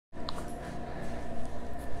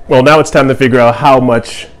Well, now it's time to figure out how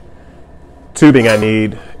much tubing I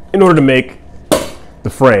need in order to make the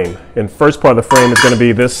frame. And first part of the frame is going to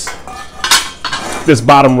be this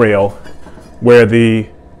bottom rail where the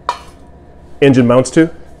engine mounts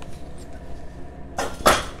to.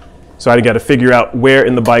 So I got to figure out where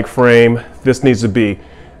in the bike frame this needs to be.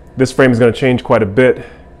 This frame is going to change quite a bit,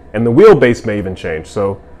 and the wheelbase may even change.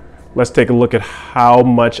 So let's take a look at how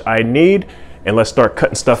much I need, and let's start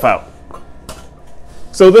cutting stuff out.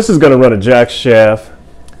 So this is going to run a jack shaft.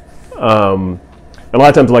 A lot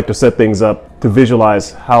of times I like to set things up to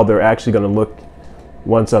visualize how they're actually going to look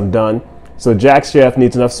once I'm done. So jack shaft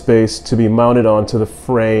needs enough space to be mounted onto the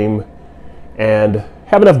frame and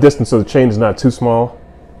have enough distance so the chain is not too small.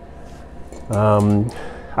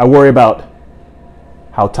 I worry about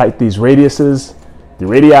how tight these radiuses, the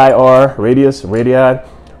radii are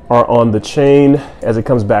on the chain as it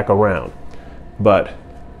comes back around. But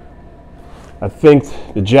I think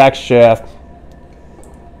the jack shaft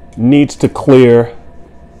needs to clear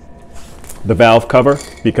the valve cover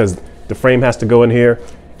because the frame has to go in here,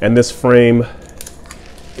 and this frame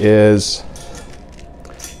is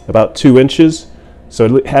about 2 inches,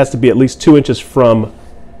 so it has to be at least 2 inches from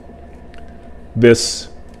this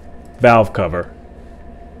valve cover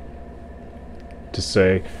to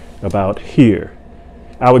say about here.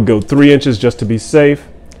 I would go 3 inches just to be safe,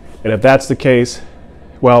 and if that's the case,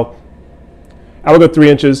 well, I would go 3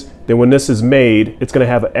 inches. Then when this is made, it's going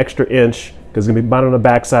to have an extra inch because it's going to be mounted on the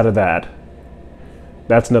back side of that.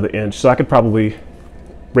 That's another inch. So I could probably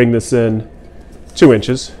bring this in 2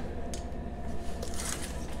 inches.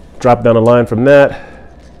 Drop down a line from that.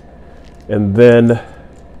 And then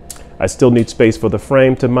I still need space for the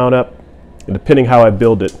frame to mount up. And depending how I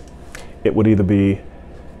build it, it would either be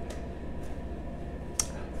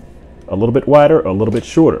a little bit wider or a little bit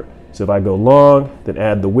shorter. So if I go long, then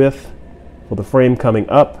add the width for the frame coming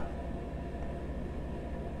up.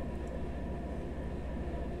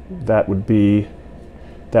 That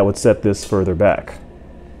would set this further back.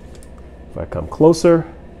 If I come closer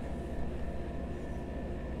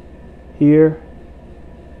here,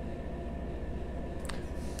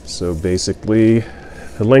 so basically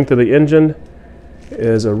the length of the engine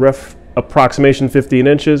is a rough approximation 15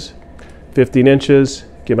 inches. 15 inches,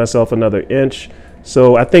 give myself another inch.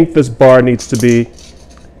 So I think this bar needs to be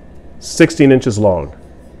 16 inches long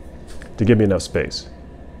to give me enough space.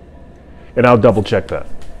 And I'll double check that.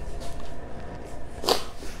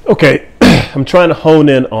 Okay, I'm trying to hone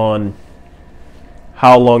in on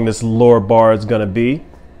how long this lower bar is going to be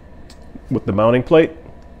with the mounting plate.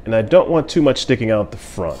 And I don't want too much sticking out the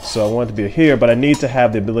front. So I want it to be here, but I need to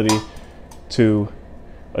have the ability to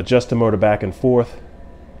adjust the motor back and forth.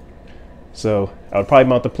 So I would probably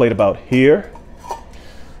mount the plate about here.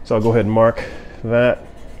 So I'll go ahead and mark that.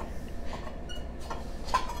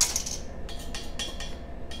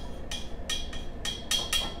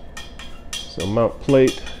 So mount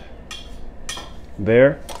plate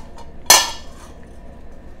there.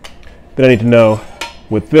 Then I need to know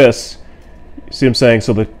with this, you see what I'm saying?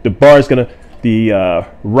 So the bar is going to, the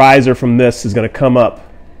riser from this is going to come up.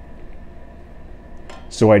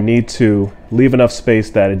 So I need to leave enough space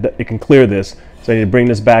that it can clear this. So I need to bring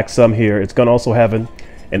this back some here. It's going to also have an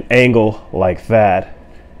angle like that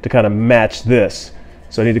to kind of match this.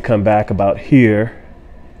 So I need to come back about here,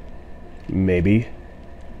 maybe.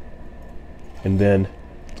 And then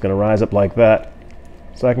it's going to rise up like that.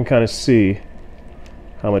 So I can kind of see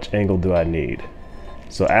how much angle do I need.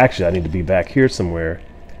 So actually I need to be back here somewhere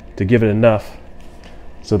to give it enough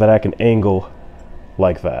so that I can angle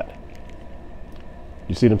like that.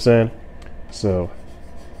 You see what I'm saying? So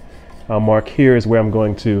I'll mark here is where I'm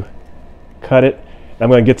going to cut it.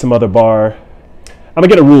 I'm going to get some other bar. I'm going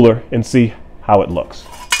to get a ruler and see how it looks.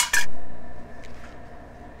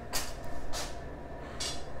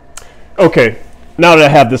 Okay, now that I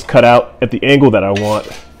have this cut out at the angle that I want,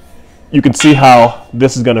 you can see how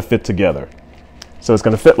this is going to fit together. So it's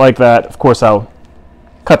going to fit like that. Of course, I'll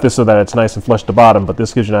cut this so that it's nice and flush to bottom, but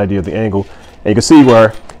this gives you an idea of the angle. And you can see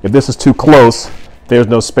where if this is too close, there's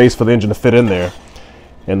no space for the engine to fit in there.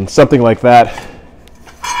 And something like that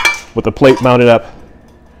with the plate mounted up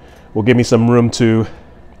will give me some room to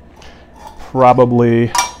I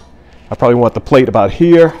probably want the plate about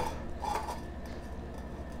here.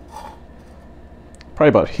 Probably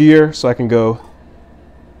about here, so I can go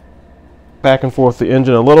back and forth the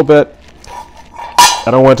engine a little bit. I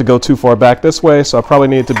don't want it to go too far back this way, so I probably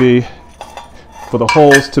need to be, for the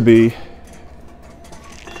holes to be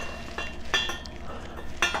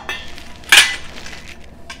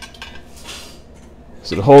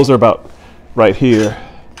so the holes are about right here.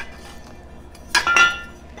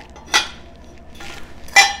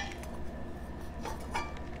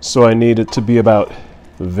 So I need it to be about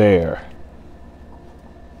there.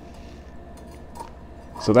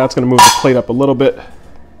 So that's going to move the plate up a little bit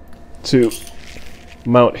to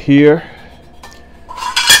mount here,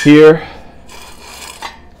 here,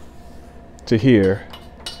 to here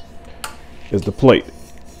is the plate.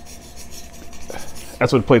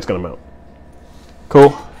 That's what the plate's going to mount.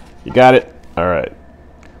 Cool? You got it? All right.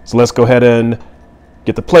 So let's go ahead and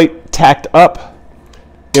get the plate tacked up.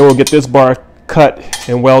 Then we'll get this bar cut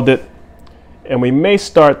and welded. And we may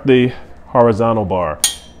start the horizontal bar.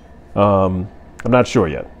 I'm not sure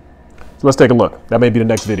yet. So let's take a look. That may be the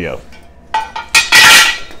next video.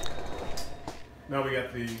 Now we got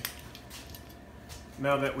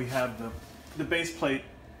now that we have the base plate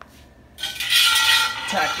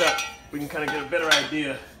tacked up, we can kind of get a better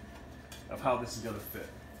idea of how this is going to fit.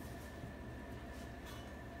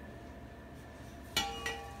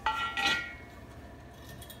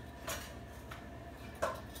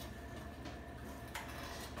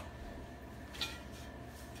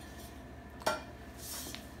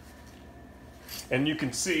 And you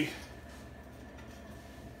can see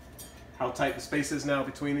how tight the space is now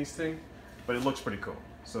between these things, but it looks pretty cool.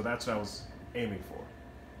 So that's what I was aiming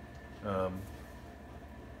for.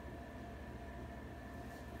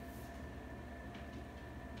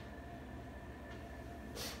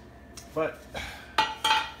 But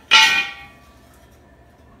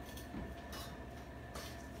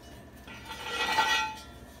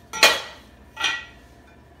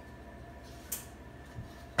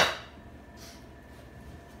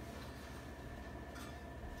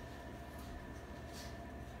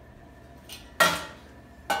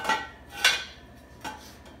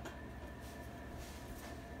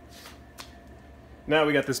now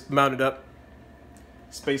we got this mounted up.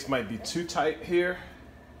 Space might be too tight here.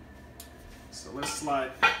 So let's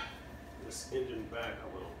slide this engine back a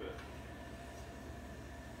little bit.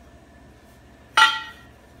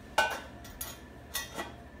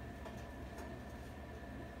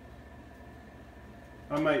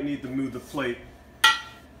 I might need to move the plate.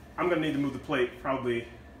 I'm going to need to move the plate probably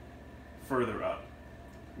further up,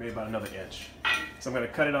 maybe about another inch. So I'm going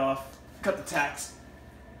to cut it off, cut the tacks,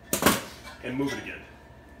 and move it again.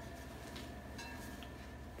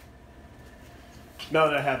 Now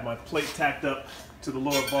that I have my plate tacked up to the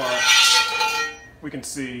lower bar, we can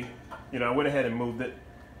see, I went ahead and moved it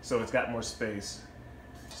so it's got more space.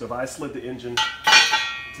 So if I slid the engine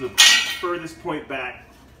to the furthest point back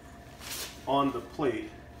on the plate,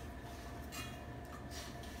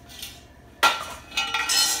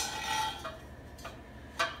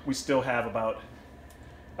 we still have about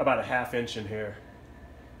a 1/2 inch in here,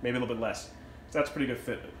 maybe a little bit less. So that's pretty good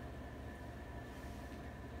fitment.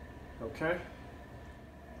 Okay.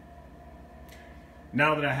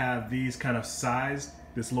 Now that I have these kind of sized,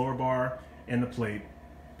 this lower bar and the plate,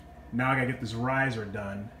 now I gotta get this riser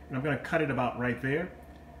done. And I'm gonna cut it about right there.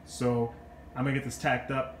 So I'm gonna get this tacked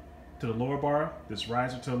up to the lower bar, this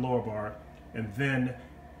riser to the lower bar, and then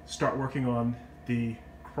start working on the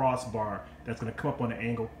crossbar that's gonna come up on an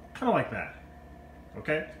angle, kind of like that.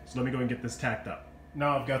 Okay, so let me go and get this tacked up.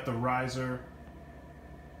 Now I've got the riser.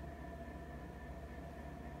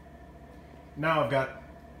 Now I've got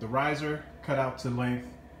the riser cut out to length,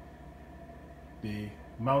 the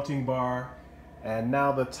mounting bar, and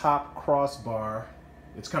now the top crossbar,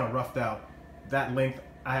 it's kind of roughed out. That length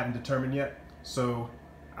I haven't determined yet, so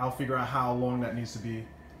I'll figure out how long that needs to be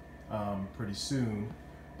pretty soon.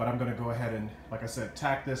 But I'm gonna go ahead and, like I said,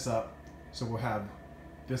 tack this up so we'll have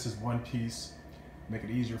this as one piece, make it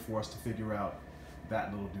easier for us to figure out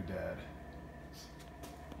that little doodad.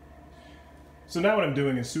 So now what I'm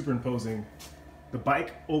doing is superimposing the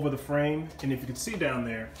bike over the frame, and if you can see down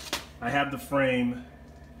there, I have the frame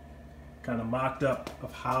kind of mocked up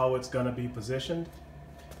of how it's going to be positioned,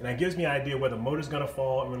 and that gives me an idea where the motor's going to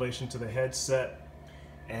fall in relation to the headset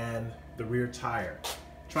and the rear tire.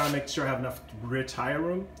 Trying to make sure I have enough rear tire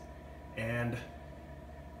room, and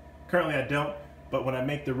currently I don't, but when I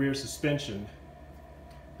make the rear suspension,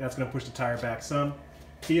 that's going to push the tire back some.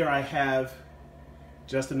 Here I have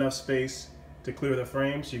just enough space to clear the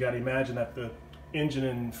frame, so you got to imagine that the engine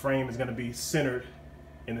and frame is going to be centered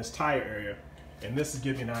in this tire area, and this is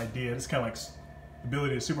giving you an idea. This is kind of like the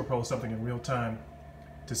ability to superimpose something in real time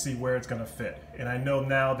to see where it's going to fit. And I know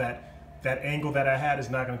now that that angle that I had is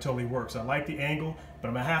not going to totally work, so I like the angle, but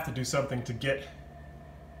I'm going to have to do something to get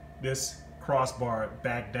this crossbar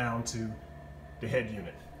back down to the head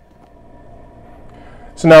unit.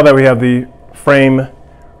 So now that we have the frame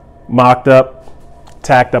mocked up,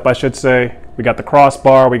 tacked up I should say, we got the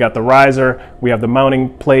crossbar, we got the riser, we have the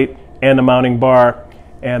mounting plate and the mounting bar,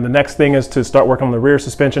 and the next thing is to start working on the rear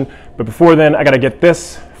suspension. But before then, I got to get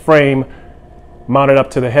this frame mounted up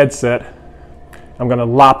to the headset. I'm going to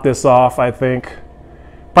lop this off, I think.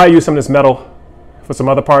 Probably use some of this metal for some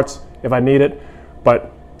other parts if I need it,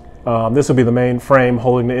 but this will be the main frame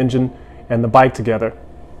holding the engine and the bike together.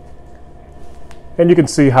 And you can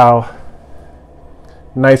see how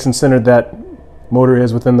nice and centered that motor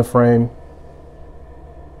is within the frame.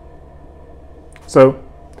 So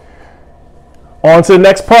on to the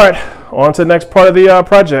next part, of the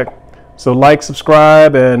project. So like,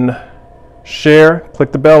 subscribe, and share.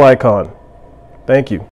 Click the bell icon. Thank you.